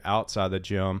to do outside the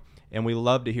gym. And we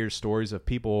love to hear stories of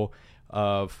people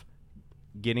of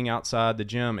getting outside the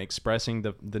gym, expressing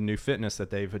the new fitness that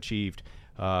they've achieved,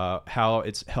 how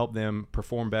it's helped them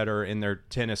perform better in their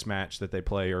tennis match that they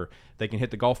play, or they can hit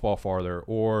the golf ball farther,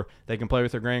 or they can play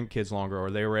with their grandkids longer,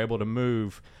 or they were able to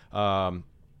move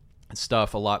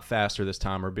stuff a lot faster this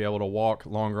time, or be able to walk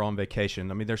longer on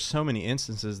vacation. I mean, there's so many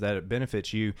instances that it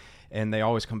benefits you, and they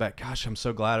always come back, gosh, I'm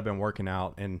so glad I've been working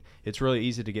out. And it's really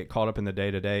easy to get caught up in the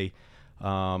day-to-day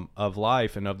of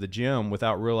life and of the gym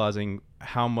without realizing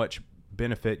how much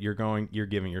benefit you're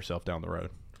giving yourself down the road.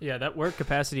 Yeah, that work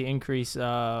capacity increase,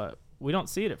 we don't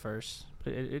see it at first,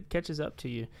 but it catches up to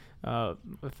you. A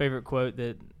favorite quote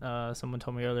that someone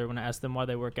told me earlier when I asked them why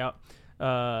they work out,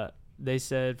 they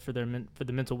said for the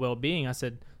mental well-being. I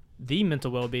said, the mental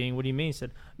well-being, what do you mean? He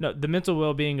said, no, the mental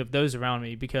well-being of those around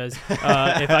me, because if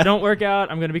I don't work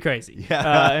out, I'm going to be crazy.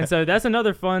 Yeah. And so that's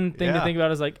another fun thing to think about,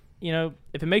 is like,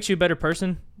 if it makes you a better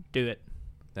person, do it.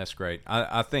 That's great.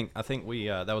 I think we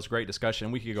that was a great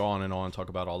discussion. We could go on and talk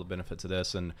about all the benefits of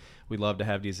this, and we'd love to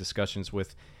have these discussions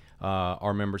with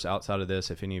our members outside of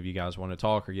this. If any of you guys want to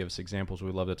talk or give us examples,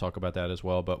 we'd love to talk about that as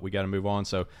well. But we got to move on.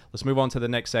 So let's move on to the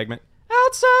next segment,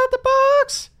 Outside the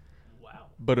Box. Wow.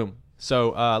 Boom.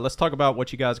 So let's talk about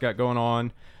what you guys got going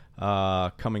on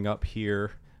coming up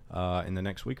here in the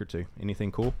next week or two.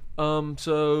 Anything cool?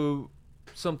 So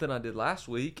something I did last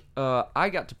week, I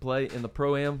got to play in the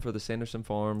Pro-Am for the Sanderson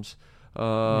Farms.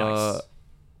 Nice.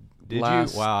 Did you?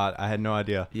 Wow, I had no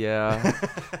idea. Yeah.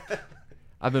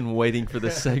 I've been waiting for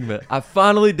this segment. I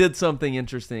finally did something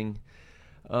interesting.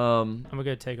 I'm going to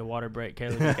go take a water break,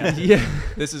 Caleb. You got Yeah.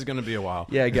 This is going to be a while.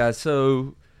 Yeah, guys.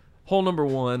 So hole number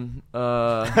one.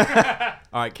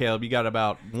 All right, Caleb, you got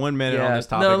about 1 minute on this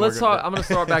topic. No, let's talk. I'm going to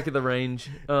start back at the range.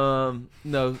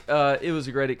 It was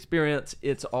a great experience.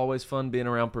 It's always fun being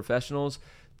around professionals.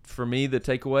 For me, the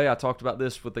takeaway, I talked about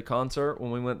this with the concert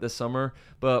when we went this summer,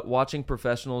 but watching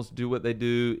professionals do what they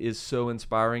do is so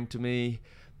inspiring to me,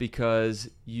 because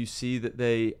you see that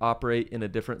they operate in a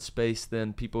different space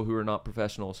than people who are not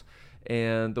professionals.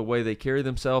 And the way they carry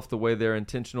themselves, the way they're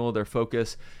intentional, their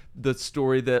focus, the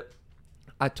story that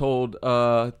I told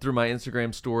through my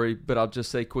Instagram story, but I'll just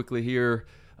say quickly here,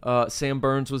 Sam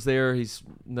Burns was there. He's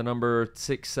the number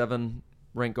 6-7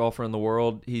 ranked golfer in the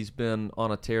world. He's been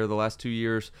on a tear the last 2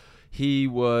 years. He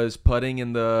was putting,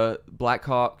 and the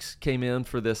Blackhawks came in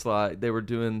for this. Like they were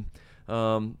doing,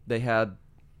 they had,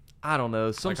 I don't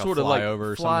know, some like sort a of like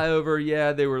flyover.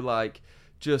 Yeah, they were like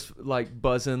just like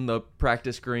buzzing the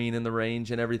practice green and the range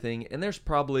and everything. And there's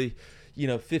probably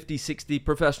 50, 60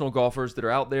 professional golfers that are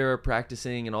out there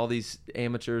practicing, and all these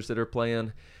amateurs that are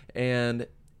playing. And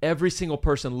every single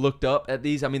person looked up at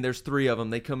these. I mean, there's 3 of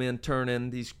them. They come in, turn in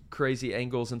these crazy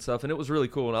angles and stuff. And it was really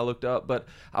cool. And I looked up, but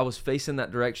I was facing that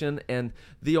direction. And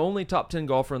the only top 10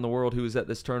 golfer in the world who was at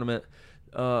this tournament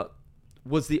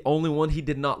was the only one. He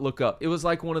did not look up. It was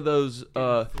like one of those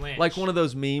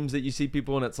memes that you see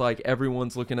people, and it's like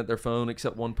everyone's looking at their phone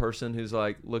except one person who's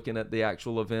like looking at the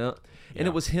actual event. And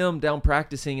it was him down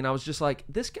practicing, and I was just like,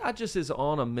 this guy just is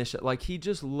on a mission. Like, he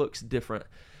just looks different.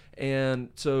 And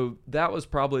so that was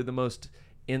probably the most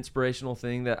inspirational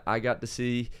thing that I got to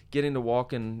see, getting to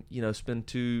walk and spend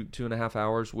 2.5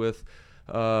 hours with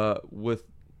a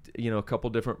couple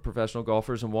different professional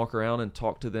golfers and walk around and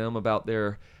talk to them about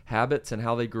their habits and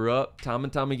how they grew up. Time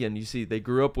and time again, you see they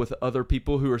grew up with other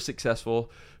people who are successful,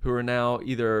 who are now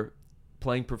either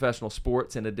playing professional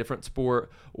sports in a different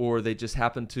sport, or they just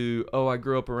happen to, I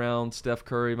grew up around Steph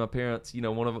Curry. My parents,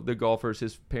 one of the golfers,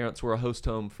 his parents were a host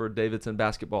home for Davidson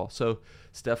basketball. So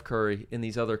Steph Curry and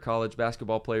these other college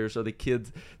basketball players are the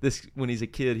kids, when he's a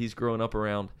kid, he's growing up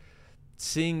around.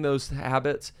 Seeing those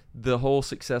habits, the whole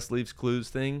success leaves clues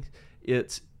thing,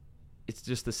 it's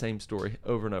just the same story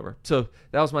over and over. So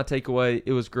that was my takeaway.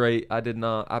 It was great. I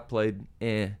played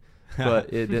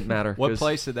but it didn't matter. What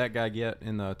place did that guy get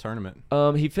in the tournament?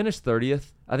 He finished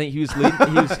 30th. I think he was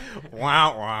leading.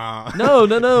 Wow.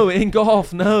 No, in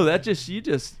golf. No, you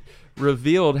just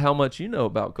revealed how much you know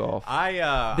about golf.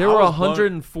 There were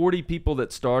 140 people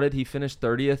that started. He finished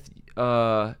 30th,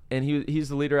 and he's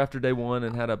the leader after day one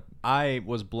and I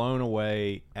was blown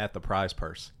away at the prize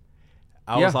purse.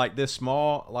 I was like this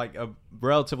small, like a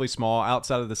relatively small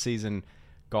outside of the season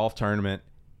golf tournament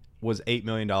was $8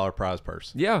 million prize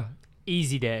purse. Yeah.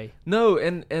 Easy day. No,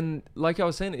 and like I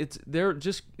was saying, they're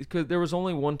just because there was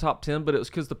only one top 10, but it was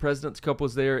because the President's Cup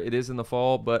was there. It is in the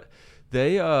fall, but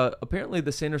they apparently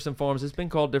the Sanderson Farms, it's been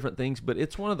called different things, but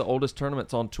it's one of the oldest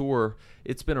tournaments on tour.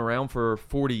 It's been around for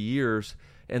 40 years.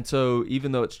 And so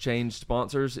even though it's changed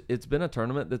sponsors, it's been a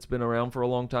tournament that's been around for a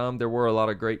long time. There were a lot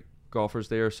of great golfers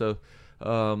there, so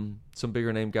some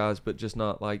bigger name guys, but just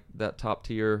not like that top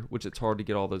tier, which it's hard to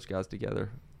get all those guys together.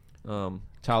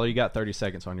 Tyler, you got 30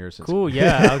 seconds on yours. Cool.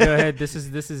 Yeah, I'll go ahead. This is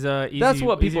easy. That's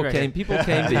what people right came. here. People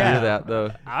came to hear that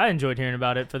though. I enjoyed hearing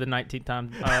about it for the 19th time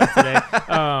today.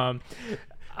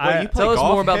 Tell us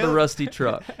golf, more about Caleb? the rusty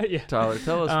truck, Yeah. Tyler.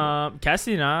 Tell us.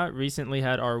 Cassie and I recently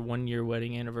had our 1-year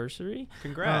wedding anniversary.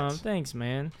 Congrats. Thanks,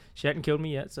 man. She hadn't killed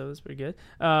me yet, so that's pretty good.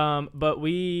 But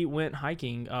we went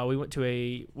hiking. We went to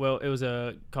it was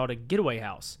called a getaway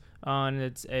house. And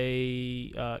it's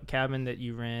a cabin that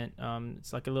you rent.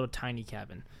 It's like a little tiny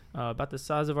cabin, about the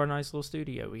size of our nice little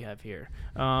studio we have here.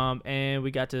 And we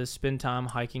got to spend time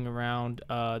hiking around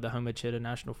the Homachita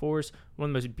National Forest, one of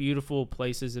the most beautiful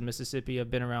places in Mississippi. I've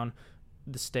been around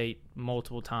the state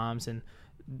multiple times, and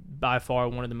by far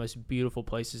one of the most beautiful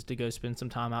places to go spend some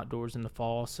time outdoors in the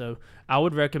fall. So I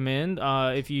would recommend,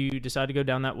 if you decide to go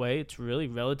down that way, it's really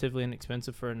relatively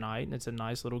inexpensive for a night, and it's a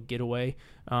nice little getaway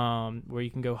where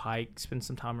you can go hike, spend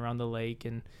some time around the lake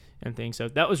and things. So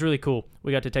that was really cool.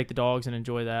 We got to take the dogs and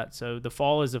enjoy that. So the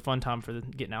fall is a fun time for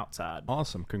getting outside.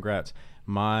 Awesome. Congrats.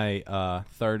 My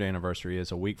third anniversary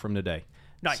is a week from today.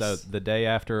 Nice. So the day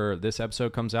after this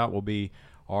episode comes out will be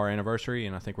our anniversary,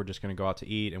 and I think we're just going to go out to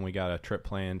eat, and we got a trip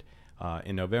planned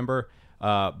in November.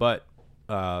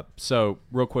 So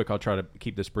real quick, I'll try to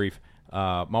keep this brief.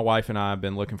 My wife and I have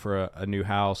been looking for a new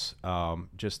house,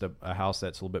 just a house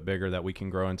that's a little bit bigger that we can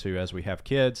grow into as we have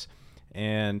kids.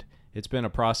 And it's been a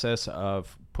process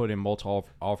of putting multiple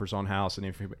offers on house. And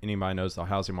if anybody knows, the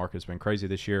housing market has been crazy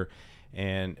this year,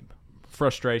 and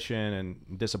frustration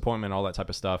and disappointment, all that type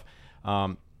of stuff.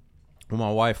 When my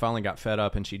wife finally got fed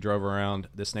up and she drove around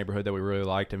this neighborhood that we really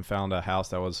liked and found a house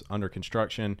that was under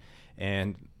construction,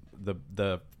 and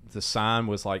the sign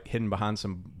was like hidden behind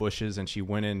some bushes, and she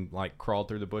went in, like crawled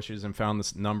through the bushes and found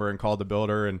this number and called the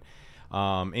builder. And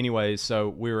anyways, so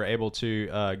we were able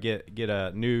to get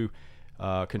a new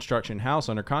construction house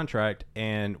under contract,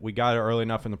 and we got it early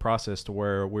enough in the process to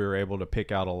where we were able to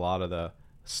pick out a lot of the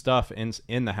stuff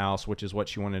in the house, which is what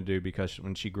she wanted to do, because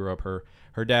when she grew up,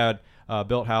 her dad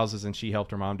built houses, and she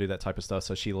helped her mom do that type of stuff,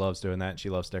 so she loves doing that, and she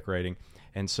loves decorating.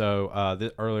 And so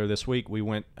earlier this week we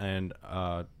went and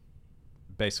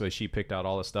basically she picked out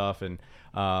all the stuff and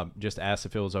just asked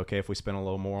if it was okay if we spent a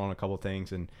little more on a couple of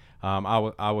things. And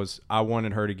I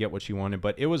wanted her to get what she wanted,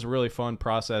 but it was a really fun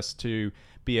process to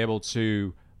be able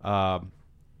to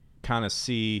kind of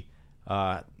see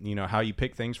how you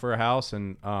pick things for a house,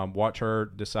 and watch her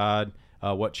decide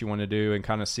what she wanted to do, and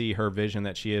kind of see her vision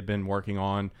that she had been working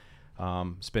on,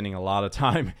 spending a lot of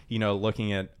time,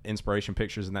 looking at inspiration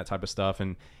pictures and that type of stuff,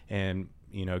 and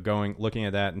looking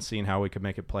at that and seeing how we could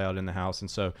make it play out in the house. And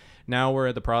so now we're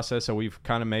at the process. So we've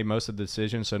kind of made most of the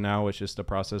decisions. So now it's just a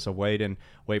process of wait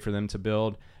for them to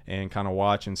build and kind of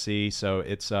watch and see. So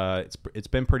it's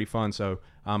been pretty fun. So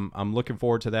I'm looking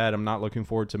forward to that. I'm not looking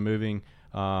forward to moving.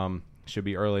 Should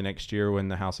be early next year when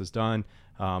the house is done.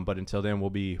 But until then, we'll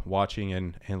be watching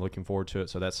and looking forward to it.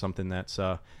 So that's something that's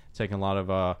taken a lot of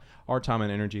our time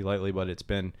and energy lately, but it's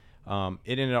been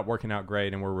it ended up working out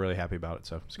great, and we're really happy about it.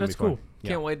 So it's gonna That's be fun. cool. Yeah.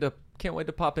 Can't wait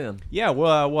to pop in. Yeah,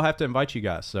 we'll have to invite you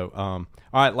guys. So all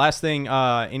right, last thing,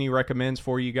 any recommends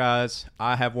for you guys?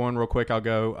 I have one real quick. I'll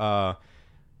go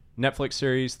Netflix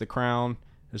series The Crown.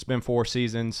 There's been 4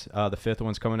 seasons. The 5th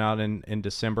one's coming out in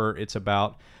December. It's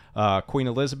about Queen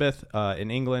Elizabeth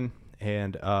in England,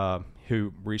 and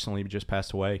who recently just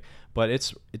passed away. But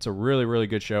it's a really, really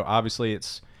good show. Obviously,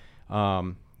 it's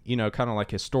kind of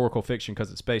like historical fiction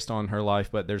because it's based on her life,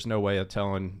 but there's no way of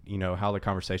telling, how the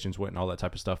conversations went and all that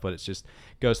type of stuff. But it's just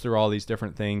goes through all these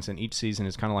different things, and each season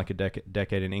is kind of like a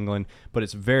decade in England. But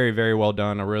it's very, very well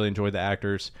done. I really enjoyed the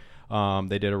actors.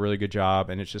 They did a really good job,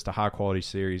 and it's just a high quality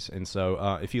series. And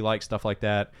so if you like stuff like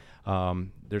that,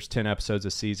 there's 10 episodes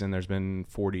a season. There's been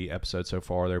 40 episodes so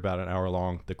far. They're about an hour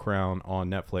long. The Crown on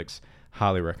Netflix.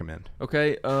 Highly recommend.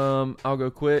 Okay, I'll go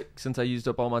quick since I used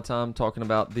up all my time talking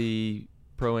about the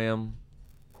Pro-Am.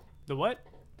 The what?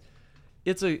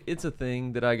 It's a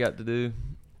thing that I got to do.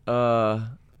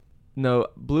 No,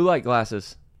 blue light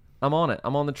glasses. I'm on it.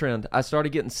 I'm on the trend. I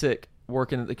started getting sick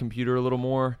working at the computer a little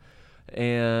more,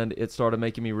 and it started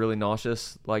making me really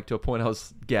nauseous, like to a point I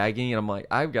was gagging, and I'm like,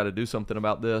 I've got to do something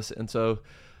about this. And so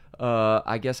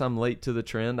I guess I'm late to the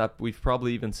trend. We've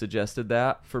probably even suggested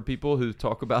that for people who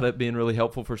talk about it being really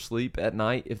helpful for sleep at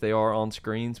night if they are on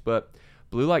screens. But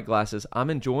blue light glasses, I'm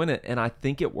enjoying it, and I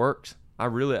think it works.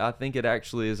 I think it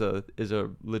actually is a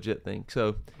legit thing.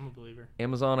 So I'm a believer.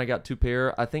 Amazon, I got 2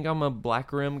 pair. I think I'm a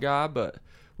black rim guy, but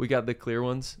we got the clear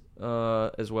ones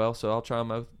as well. So I'll try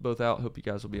them both out. Hope you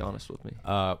guys will be honest with me.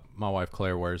 My wife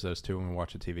Claire wears those too when we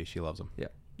watch the TV. She loves them. Yeah.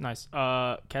 Nice.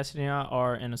 Cassidy and I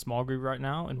are in a small group right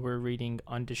now, and we're reading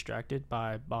Undistracted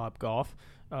by Bob Goff.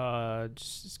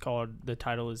 The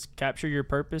title is Capture Your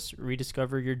Purpose,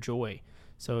 Rediscover Your Joy.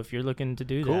 So if you're looking to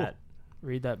do that,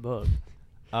 read that book.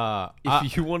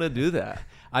 If you want to do that.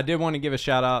 I did want to give a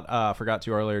shout out, I forgot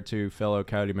to earlier, to fellow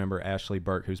Coyote member Ashley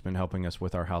Burke, who's been helping us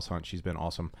with our house hunt. She's been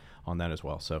awesome on that as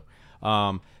well. So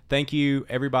thank you,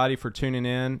 everybody, for tuning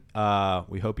in.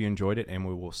 We hope you enjoyed it, and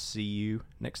we will see you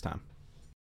next time.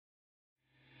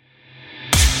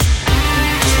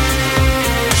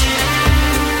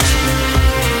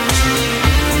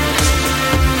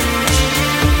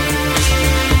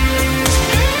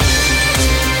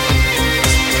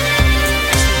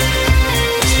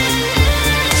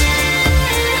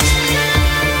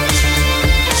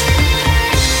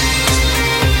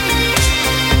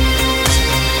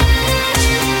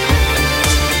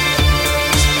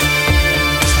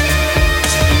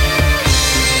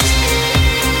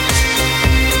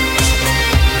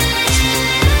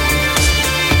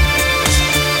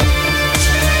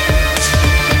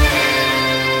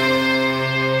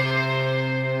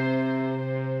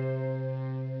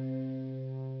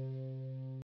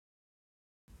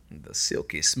 The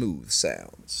silky smooth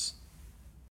sounds.